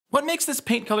What makes this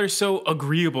paint color so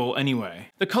agreeable anyway?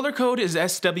 The color code is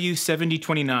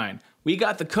SW7029. We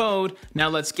got the code, now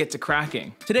let's get to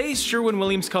cracking. Today's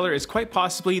Sherwin-Williams color is quite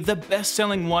possibly the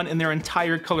best-selling one in their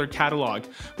entire color catalog,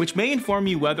 which may inform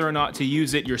you whether or not to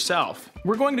use it yourself.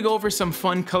 We're going to go over some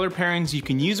fun color pairings you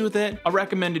can use with it, a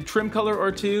recommended trim color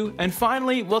or two, and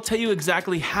finally, we'll tell you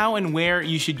exactly how and where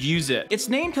you should use it. Its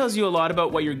name tells you a lot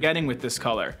about what you're getting with this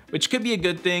color, which could be a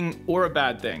good thing or a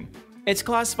bad thing. It's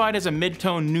classified as a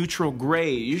mid-tone neutral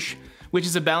grayish, which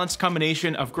is a balanced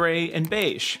combination of gray and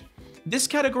beige. This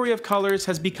category of colors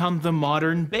has become the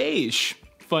modern beige,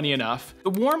 funny enough.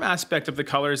 The warm aspect of the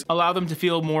colors allow them to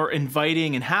feel more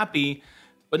inviting and happy,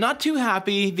 but not too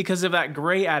happy because of that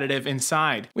gray additive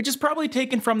inside, which is probably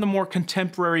taken from the more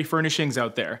contemporary furnishings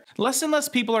out there. Less and less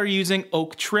people are using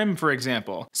oak trim, for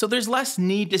example, so there's less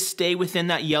need to stay within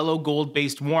that yellow gold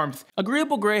based warmth.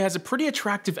 Agreeable Gray has a pretty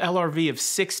attractive LRV of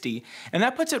 60, and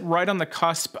that puts it right on the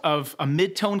cusp of a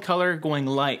mid-tone color going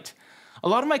light. A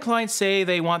lot of my clients say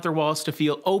they want their walls to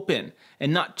feel open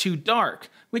and not too dark,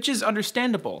 which is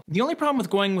understandable. The only problem with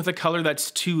going with a color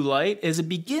that's too light is it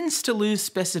begins to lose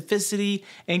specificity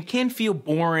and can feel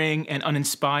boring and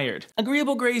uninspired.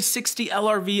 Agreeable Gray's 60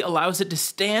 LRV allows it to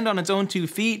stand on its own 2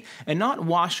 feet and not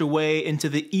wash away into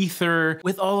the ether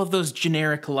with all of those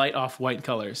generic light off-white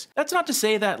colors. That's not to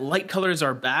say that light colors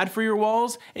are bad for your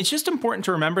walls, it's just important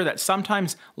to remember that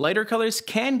sometimes lighter colors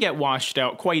can get washed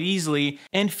out quite easily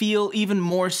and feel even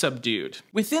more subdued.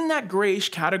 Within that grayish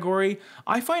category,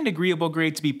 I find Agreeable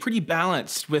Gray to be pretty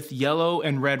balanced with yellow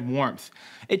and red warmth.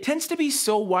 It tends to be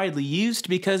so widely used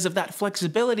because of that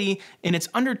flexibility in its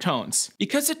undertones.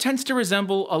 Because it tends to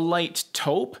resemble a light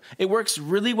taupe, it works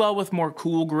really well with more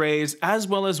cool grays as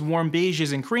well as warm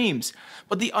beiges and creams.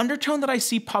 But the undertone that I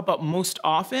see pop up most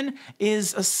often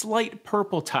is a slight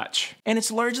purple touch. And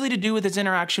it's largely to do with its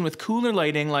interaction with cooler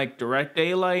lighting like direct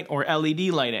daylight or LED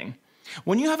lighting.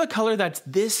 When you have a color that's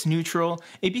this neutral,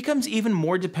 it becomes even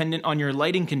more dependent on your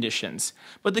lighting conditions.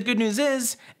 But the good news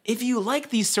is, if you like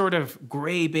these sort of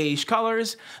gray-beige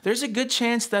colors, there's a good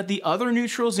chance that the other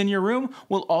neutrals in your room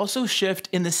will also shift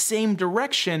in the same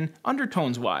direction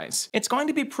undertones-wise. It's going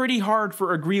to be pretty hard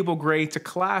for Agreeable Gray to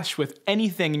clash with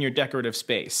anything in your decorative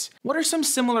space. What are some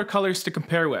similar colors to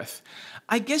compare with?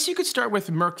 I guess you could start with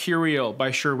Mercurial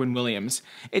by Sherwin-Williams.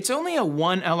 It's only a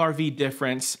 1 LRV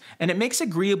difference, and it makes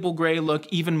Agreeable Gray look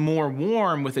even more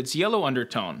warm with its yellow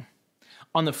undertone.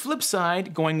 On the flip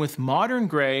side, going with Modern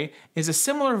Gray is a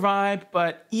similar vibe,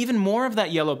 but even more of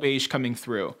that yellow beige coming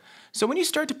through. So when you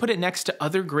start to put it next to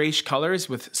other grayish colors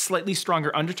with slightly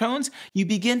stronger undertones, you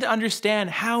begin to understand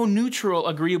how neutral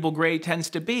Agreeable Gray tends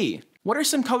to be. What are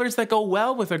some colors that go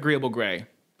well with Agreeable Gray?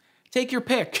 Take your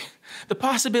pick. The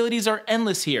possibilities are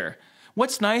endless here.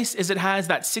 What's nice is it has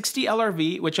that 60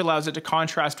 LRV, which allows it to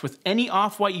contrast with any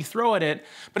off-white you throw at it,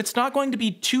 but it's not going to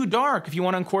be too dark if you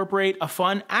want to incorporate a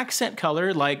fun accent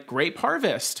color like Grape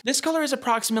Harvest. This color is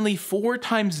approximately 4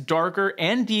 times darker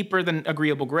and deeper than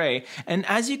Agreeable Gray, and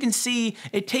as you can see,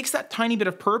 it takes that tiny bit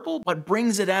of purple, but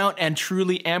brings it out and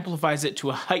truly amplifies it to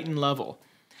a heightened level.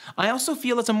 I also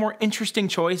feel it's a more interesting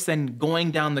choice than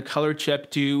going down the color chip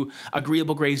to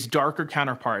Agreeable Gray's darker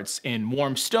counterparts in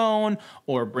Warm Stone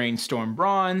or Brainstorm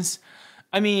Bronze.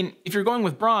 I mean, if you're going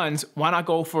with bronze, why not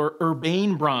go for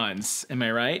Urbane Bronze, am I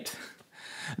right?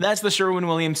 That's the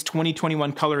Sherwin-Williams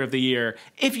 2021 Color of the Year,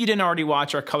 if you didn't already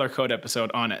watch our color code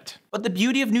episode on it. But the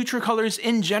beauty of neutral colors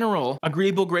in general,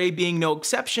 Agreeable Gray being no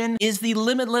exception, is the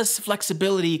limitless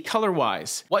flexibility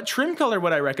color-wise. What trim color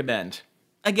would I recommend?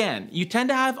 Again, you tend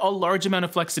to have a large amount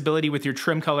of flexibility with your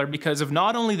trim color because of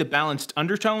not only the balanced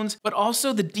undertones, but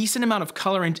also the decent amount of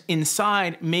colorant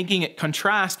inside, making it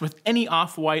contrast with any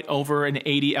off-white over an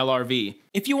 80 LRV.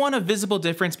 If you want a visible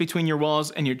difference between your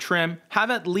walls and your trim, have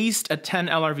at least a 10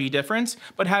 LRV difference,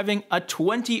 but having a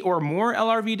 20 or more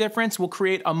LRV difference will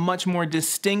create a much more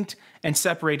distinct and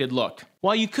separated look.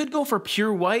 While you could go for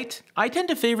pure white, I tend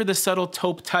to favor the subtle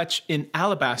taupe touch in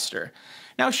Alabaster.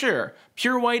 Now sure,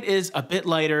 pure white is a bit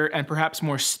lighter and perhaps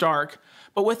more stark,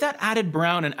 but with that added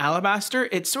brown and Alabaster,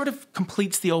 it sort of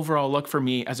completes the overall look for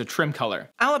me as a trim color.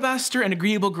 Alabaster and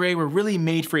Agreeable Gray were really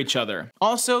made for each other.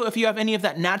 Also, if you have any of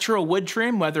that natural wood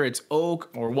trim, whether it's oak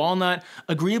or walnut,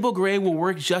 Agreeable Gray will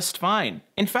work just fine.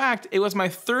 In fact, it was my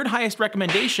 3rd highest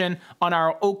recommendation on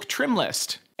our oak trim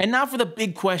list. And now for the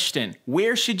big question,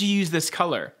 where should you use this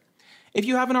color? If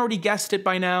you haven't already guessed it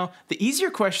by now, the easier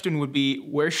question would be,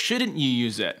 where shouldn't you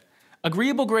use it?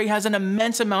 Agreeable Gray has an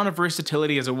immense amount of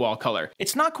versatility as a wall color.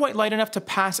 It's not quite light enough to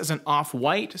pass as an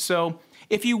off-white, so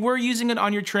if you were using it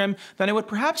on your trim, then I would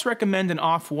perhaps recommend an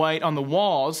off-white on the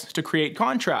walls to create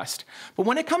contrast. But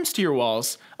when it comes to your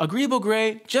walls, Agreeable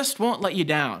Gray just won't let you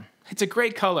down. It's a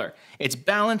great color. It's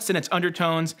balanced in its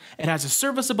undertones, it has a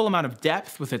serviceable amount of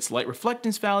depth with its light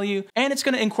reflectance value, and it's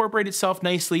going to incorporate itself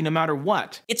nicely no matter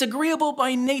what. It's agreeable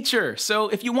by nature, so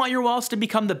if you want your walls to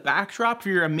become the backdrop for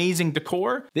your amazing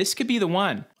decor, this could be the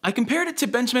one. I compared it to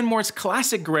Benjamin Moore's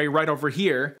Classic Gray right over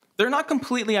here. They're not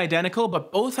completely identical,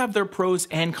 but both have their pros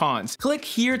and cons. Click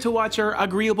here to watch our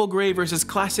Agreeable Gray versus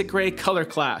Classic Gray color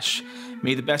clash.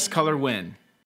 May the best color win.